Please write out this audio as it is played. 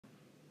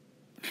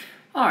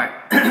All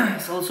right,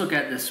 so let's look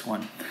at this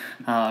one.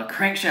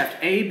 Crankshaft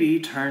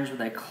AB turns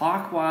with a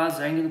clockwise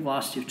angular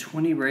velocity of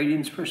 20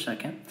 radians per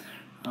second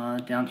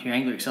down to your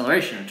angular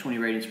acceleration of 20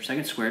 radians per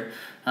second squared.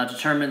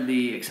 Determine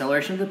the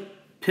acceleration of the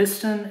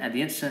piston at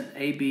the instant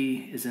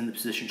AB is in the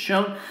position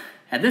shown.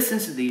 At this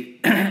instant, the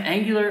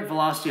angular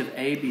velocity of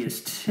AB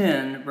is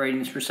 10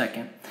 radians per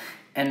second.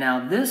 And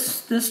now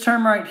this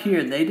term right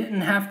here, they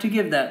didn't have to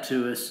give that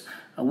to us.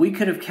 We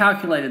could have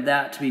calculated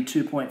that to be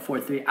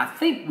 2.43. I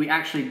think we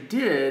actually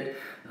did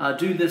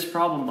do this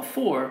problem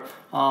before.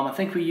 I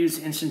think we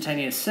used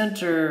instantaneous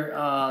center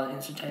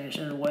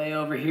way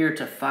over here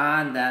to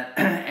find that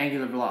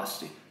angular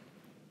velocity.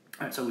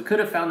 All right, so we could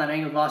have found that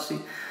angular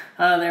velocity.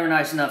 They were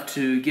nice enough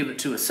to give it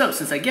to us. So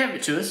since they gave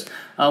it to us,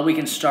 we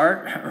can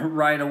start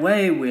right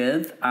away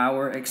with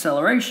our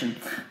acceleration.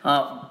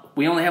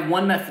 We only have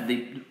one method,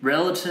 the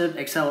relative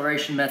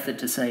acceleration method,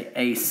 to say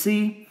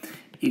AC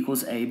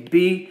equals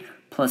AB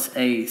plus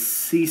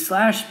AC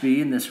slash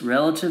B, and this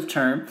relative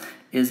term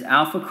is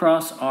alpha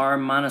cross R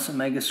minus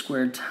omega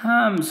squared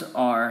times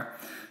R,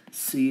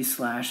 C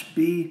slash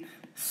B,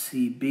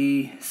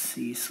 CB,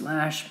 C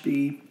slash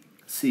B,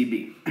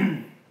 CB.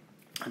 And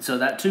so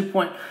that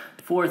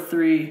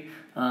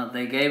 2.43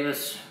 they gave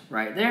us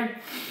right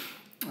there.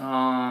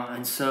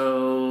 And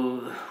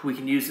so we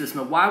can use this.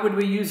 Now, why would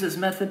we use this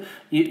method?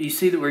 You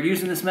see that we're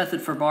using this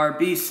method for bar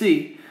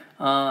BC.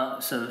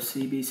 So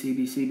CB,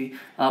 CB, CB,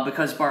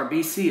 because bar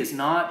BC is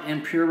not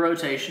in pure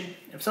rotation.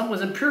 If something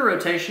was in pure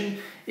rotation,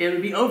 it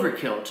would be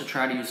overkill to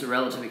try to use the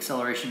relative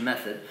acceleration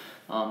method.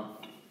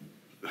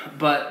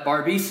 But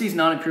bar BC is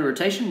not in pure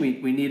rotation.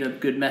 We need a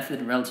good method,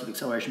 and relative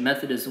acceleration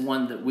method is the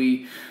one that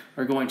we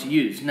are going to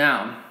use.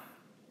 Now,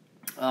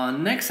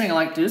 next thing I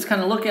like to do is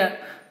kind of look at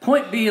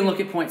point B and look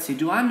at point C.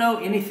 Do I know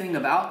anything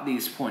about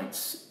these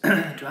points?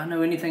 Do I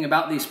know anything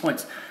about these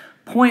points?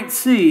 Point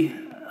C,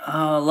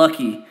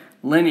 lucky.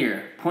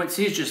 Linear. Point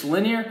C is just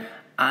linear.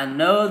 I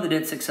know that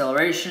its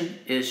acceleration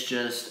is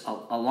just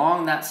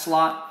along that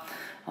slot.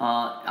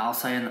 I'll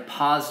say in the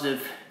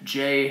positive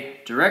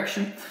J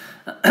direction.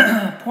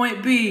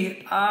 Point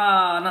B,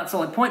 not so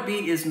like. Point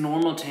B is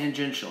normal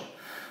tangential.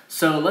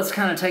 So let's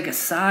kind of take a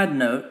side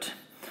note.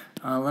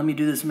 Let me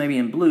do this maybe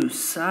in blue.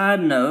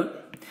 Side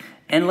note.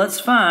 And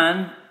let's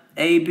find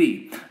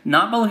AB.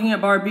 Not by looking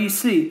at bar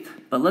BC,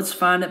 but let's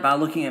find it by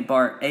looking at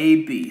bar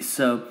AB.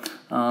 So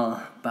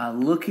by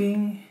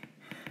looking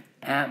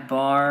at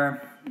bar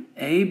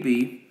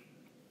AB,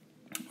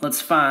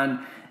 let's find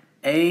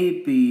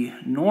AB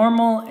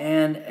normal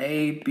and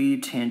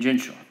AB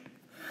tangential.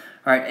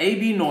 All right,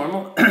 AB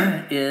normal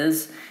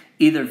is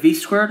either V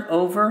squared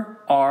over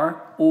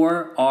R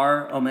or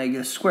R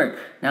omega squared.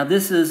 Now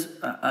this is,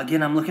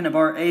 again, I'm looking at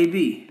bar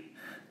AB.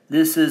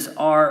 This is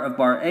R of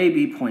bar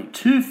AB,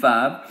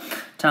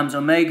 0.25 times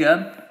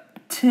omega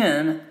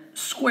 10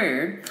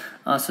 squared.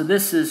 So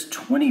this is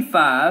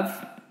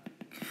 25.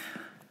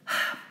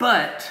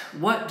 But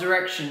what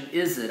direction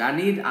is it? I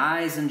need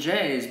I's and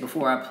J's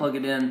before I plug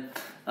it in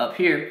up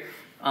here.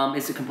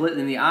 Is it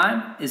completely in the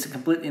I? Is it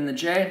completely in the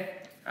J?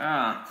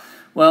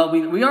 Well,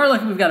 we are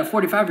looking, we've got a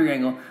 45-degree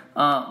angle,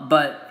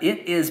 but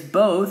it is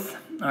both.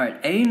 All right,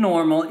 A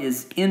normal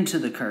is into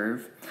the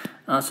curve.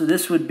 So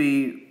this would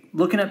be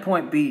looking at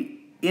point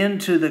B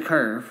into the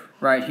curve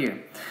right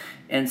here.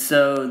 And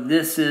so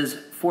this is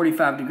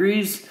 45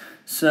 degrees.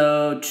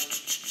 So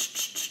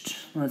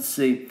let's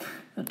see,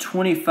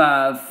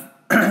 25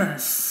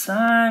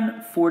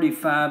 sine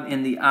 45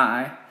 in the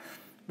I,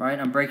 right?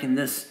 I'm breaking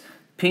this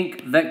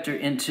pink vector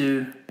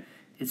into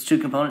its two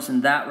components,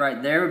 and that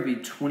right there would be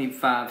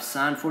 25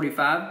 sine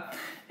 45.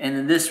 And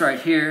then this right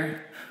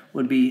here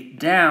would be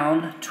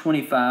down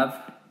 25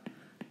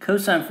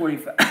 cosine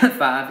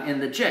 45 in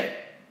the J.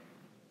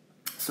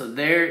 So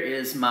there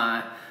is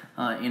my,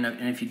 and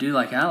if you do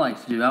like I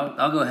like to do,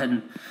 I'll go ahead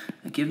and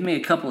give me a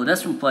couple of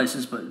decimal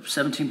places, but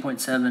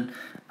 17.7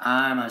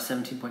 I minus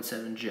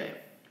 17.7 J.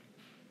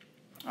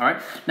 All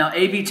right, now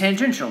AB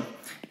tangential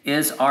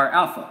is R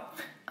alpha.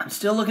 I'm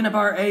still looking at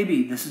bar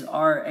AB. This is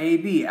R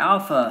AB,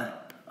 alpha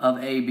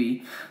of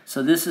AB.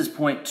 So this is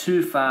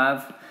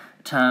 0.25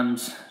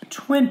 times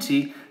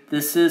 20.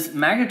 This is,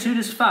 magnitude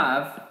is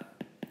 5,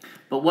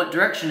 but what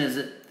direction is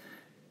it?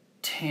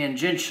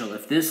 Tangential.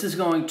 If this is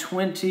going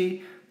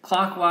 20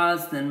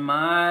 clockwise, then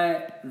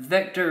my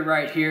vector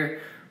right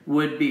here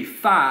would be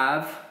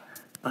 5,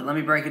 but let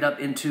me break it up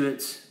into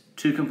its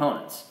two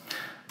components.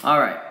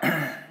 All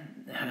right.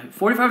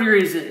 45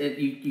 degrees,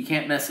 you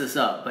can't mess this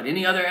up. But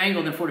any other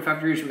angle than 45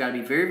 degrees, we've got to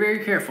be very,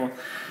 very careful.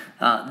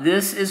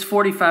 This is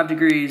 45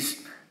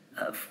 degrees.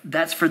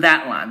 That's for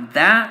that line.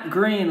 That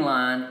green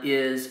line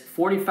is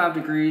 45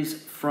 degrees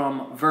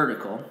from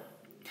vertical.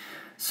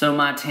 So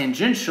my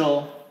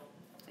tangential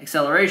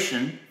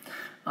acceleration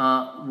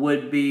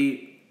would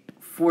be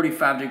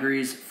 45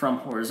 degrees from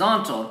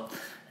horizontal.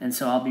 And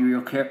so I'll be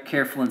real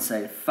careful and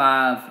say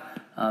 5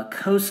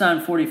 cosine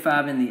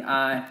 45 in the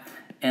I,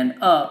 and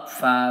up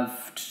sine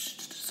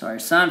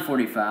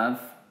 45,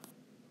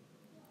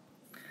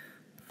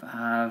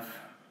 5,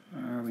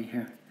 where are we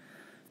here?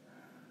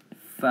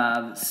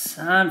 3.5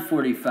 sine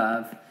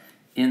 45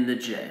 in the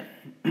j.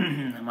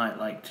 I might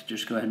like to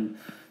just go ahead and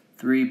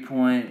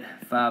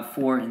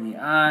 3.54 in the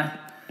I,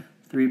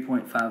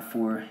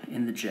 3.54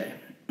 in the j.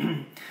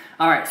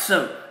 All right,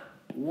 so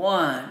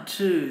 1,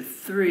 2,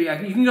 3.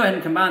 You can go ahead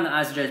and combine the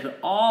i's and j's, but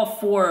all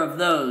four of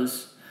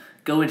those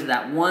go into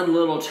that one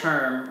little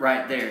term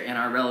right there in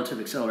our relative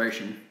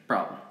acceleration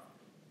problem.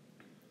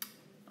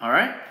 All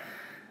right?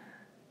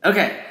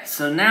 Okay,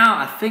 so now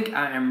I think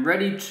I am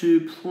ready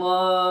to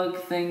plug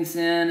things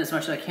in as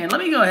much as I can.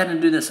 Let me go ahead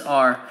and do this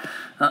R.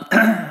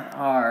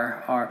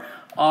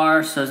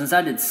 R. So since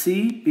I did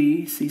C,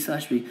 B, C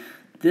slash B,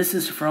 this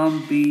is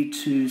from B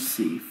to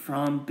C.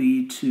 From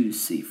B to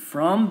C.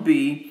 From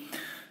B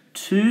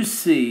to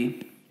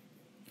C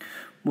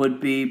would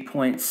be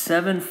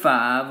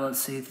 0.75. Let's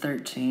see,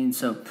 13.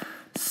 So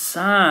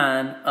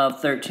sine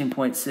of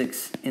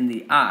 13.6 in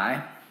the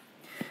I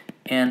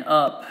and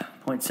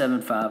up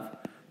 0.75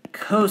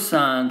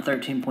 cosine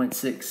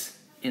 13.6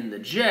 in the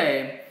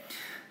j.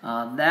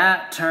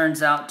 That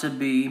turns out to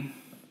be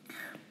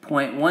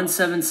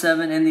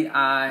 0.177 in the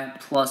I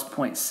plus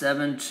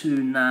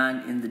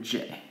 0.729 in the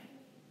j.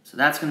 So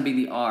that's going to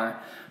be the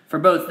R for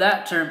both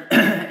that term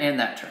and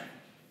that term.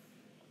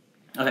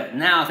 Okay,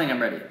 now I think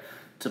I'm ready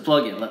to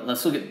plug in.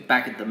 Let's look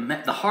back at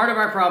the heart of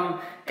our problem.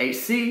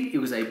 AC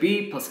equals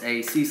AB plus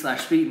AC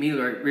slash B.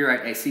 Immediately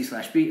rewrite AC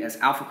slash B as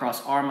alpha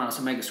cross R minus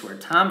omega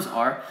squared times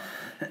R.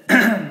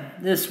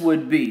 This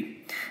would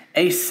be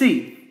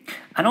AC.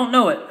 I don't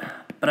know it,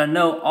 but I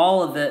know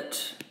all of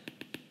it.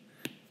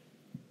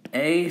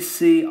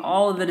 AC,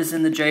 all of it is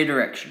in the j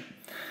direction.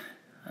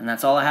 And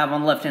that's all I have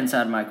on the left-hand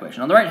side of my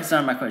equation. On the right-hand side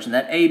of my equation,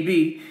 that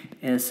AB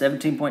is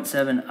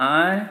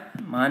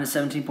 17.7I minus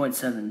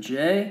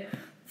 17.7J,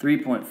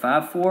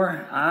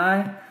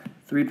 3.54I,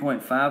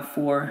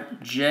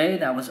 3.54J.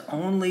 That was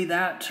only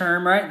that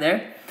term right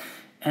there.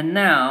 And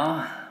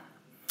now,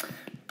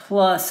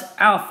 plus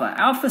alpha.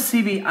 Alpha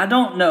CB, I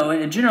don't know.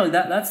 And generally,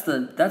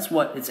 that's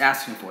what it's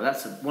asking for.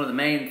 That's one of the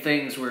main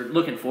things we're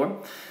looking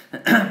for.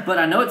 But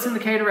I know it's in the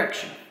k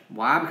direction.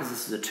 Why? Because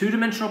this is a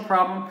two-dimensional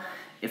problem.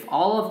 If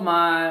all of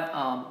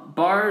my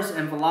bars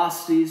and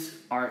velocities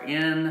are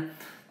in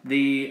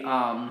the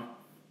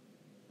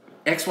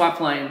xy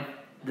plane,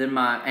 then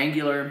my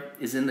angular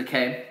is in the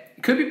k.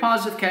 It could be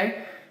positive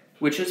k,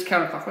 which is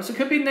counterclockwise. It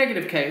could be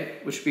negative k,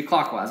 which would be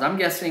clockwise. I'm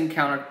guessing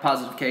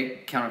positive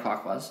k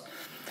counterclockwise.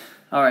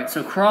 All right,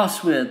 so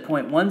cross with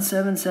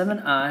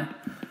 0.177i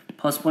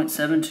plus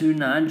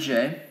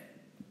 0.729j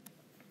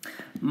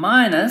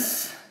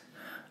minus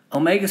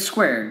omega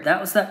squared.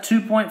 That was that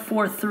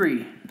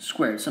 2.43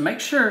 squared. So make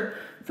sure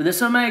for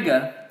this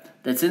omega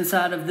that's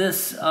inside of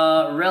this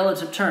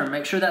relative term,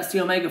 make sure that's the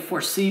omega for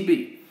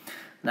CB.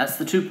 That's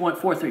the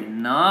 2.43,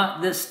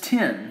 not this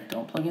 10.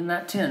 Don't plug in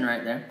that 10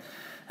 right there.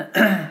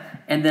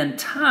 And then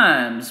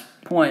times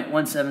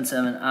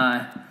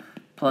 0.177i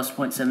plus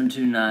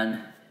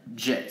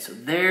 0.729j. So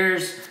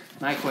there's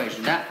my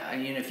equation.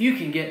 If you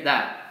can get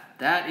that,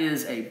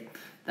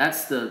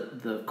 that's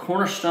the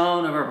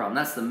cornerstone of our problem.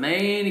 That's the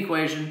main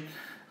equation.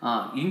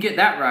 You can get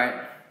that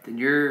right, then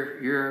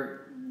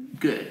you're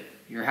good.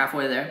 You're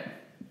halfway there.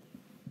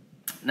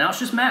 Now it's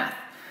just math.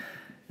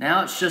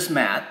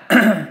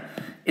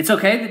 It's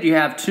okay that you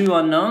have two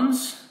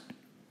unknowns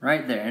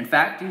right there. In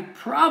fact, you're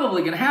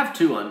probably going to have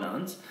two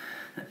unknowns,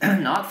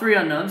 not three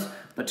unknowns,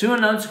 but two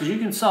unknowns because you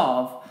can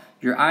solve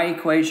your I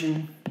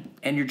equation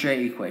and your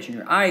J equation.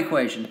 Your I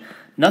equation,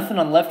 nothing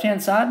on the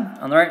left-hand side.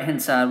 On the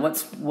right-hand side,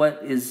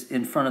 what is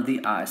in front of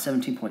the I?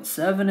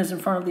 17.7 is in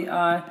front of the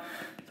I.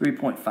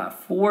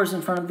 3.54 is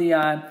in front of the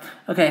I.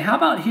 Okay, how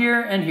about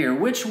here and here?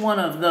 Which one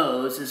of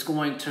those is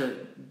going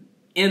to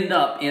end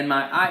up in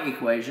my I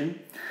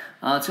equation?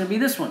 It's going to be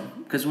this one,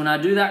 because when I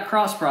do that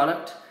cross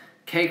product,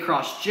 k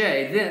cross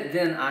j,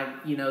 then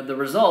the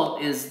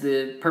result is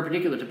the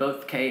perpendicular to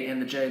both k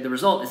and the j. The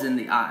result is in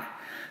the I.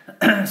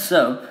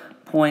 So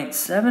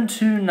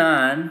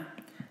 0.729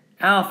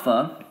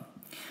 alpha,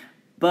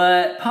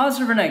 but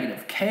positive or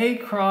negative? K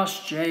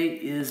cross j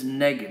is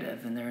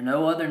negative, and there are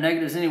no other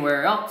negatives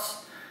anywhere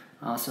else.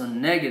 So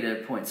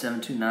negative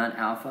 0.729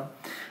 alpha.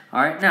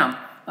 All right, now,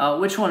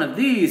 which one of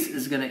these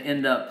is going to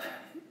end up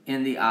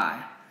in the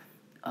I?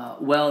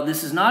 Well,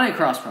 this is not a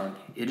cross product.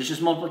 It is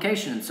just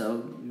multiplication. So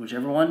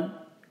whichever one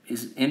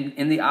is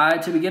in the I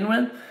to begin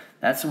with,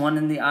 that's the one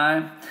in the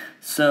I.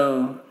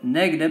 So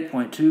negative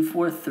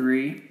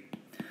 0.243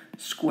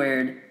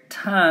 squared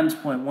times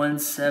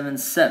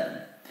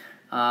 0.177.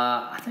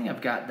 I think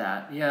I've got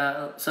that.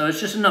 Yeah, so it's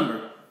just a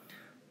number.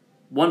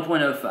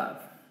 1.05.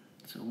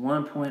 So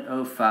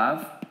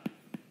 1.05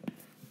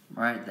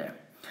 right there.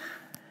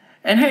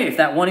 And hey, if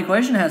that one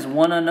equation has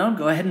one unknown,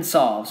 go ahead and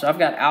solve. So I've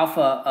got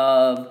alpha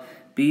of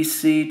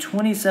BC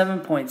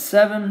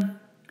 27.7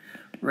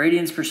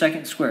 radians per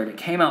second squared. It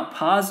came out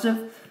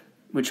positive,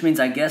 which means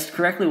I guessed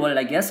correctly. What did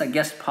I guess? I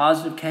guessed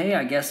positive K.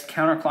 I guessed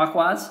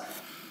counterclockwise,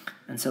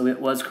 and so it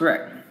was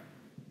correct.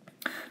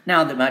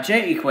 Now that my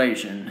J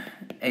equation,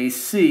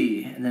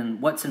 AC, and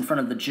then what's in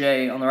front of the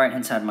J on the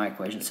right-hand side of my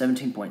equation,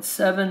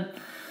 17.7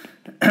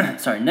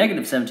 sorry,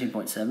 negative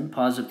 17.7,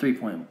 positive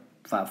 3.54.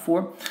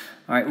 All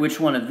right, which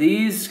one of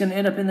these is going to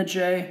end up in the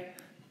J?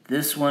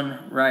 This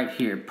one right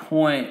here,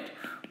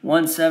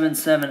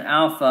 0.177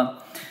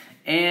 alpha.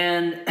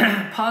 And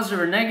positive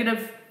or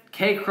negative,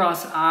 K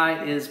cross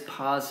I is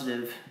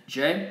positive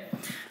J.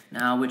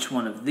 Now, which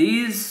one of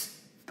these?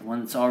 The one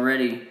that's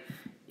already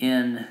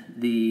in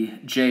the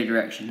J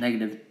direction,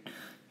 negative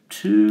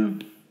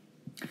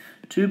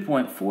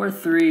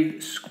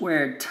 2.43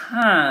 squared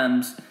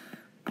times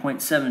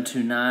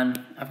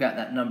 0.729. I've got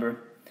that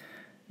number.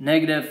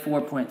 Negative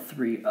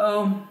 4.30.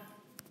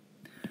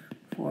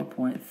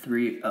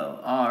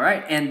 4.30. All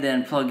right, and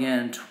then plug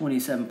in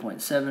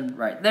 27.7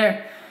 right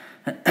there.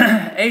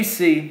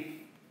 AC,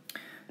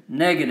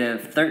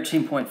 negative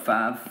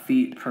 13.5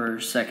 feet per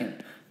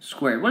second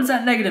squared. What does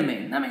that negative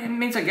mean? I mean, it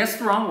means I guessed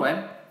the wrong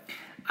way.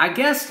 I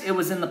guessed it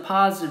was in the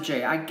positive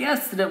J. I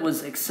guessed that it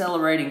was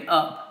accelerating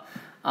up.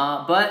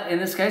 But in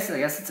this case, I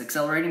guess it's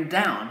accelerating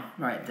down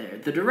right there.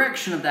 The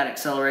direction of that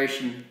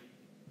acceleration,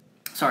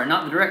 sorry,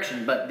 not the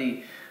direction, but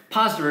the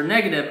positive or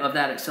negative of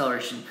that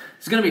acceleration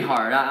is going to be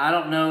hard. I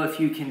don't know if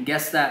you can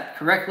guess that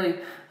correctly.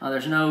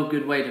 There's no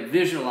good way to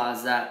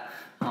visualize that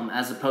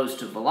as opposed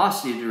to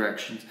velocity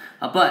directions.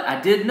 But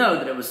I did know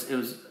that it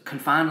was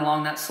confined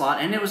along that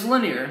slot, and it was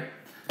linear.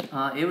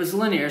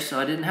 So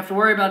I didn't have to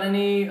worry about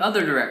any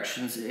other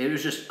directions. It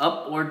was just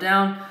up or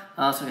down.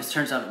 So it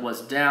turns out it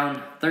was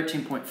down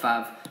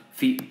 13.5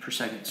 feet per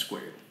second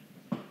squared.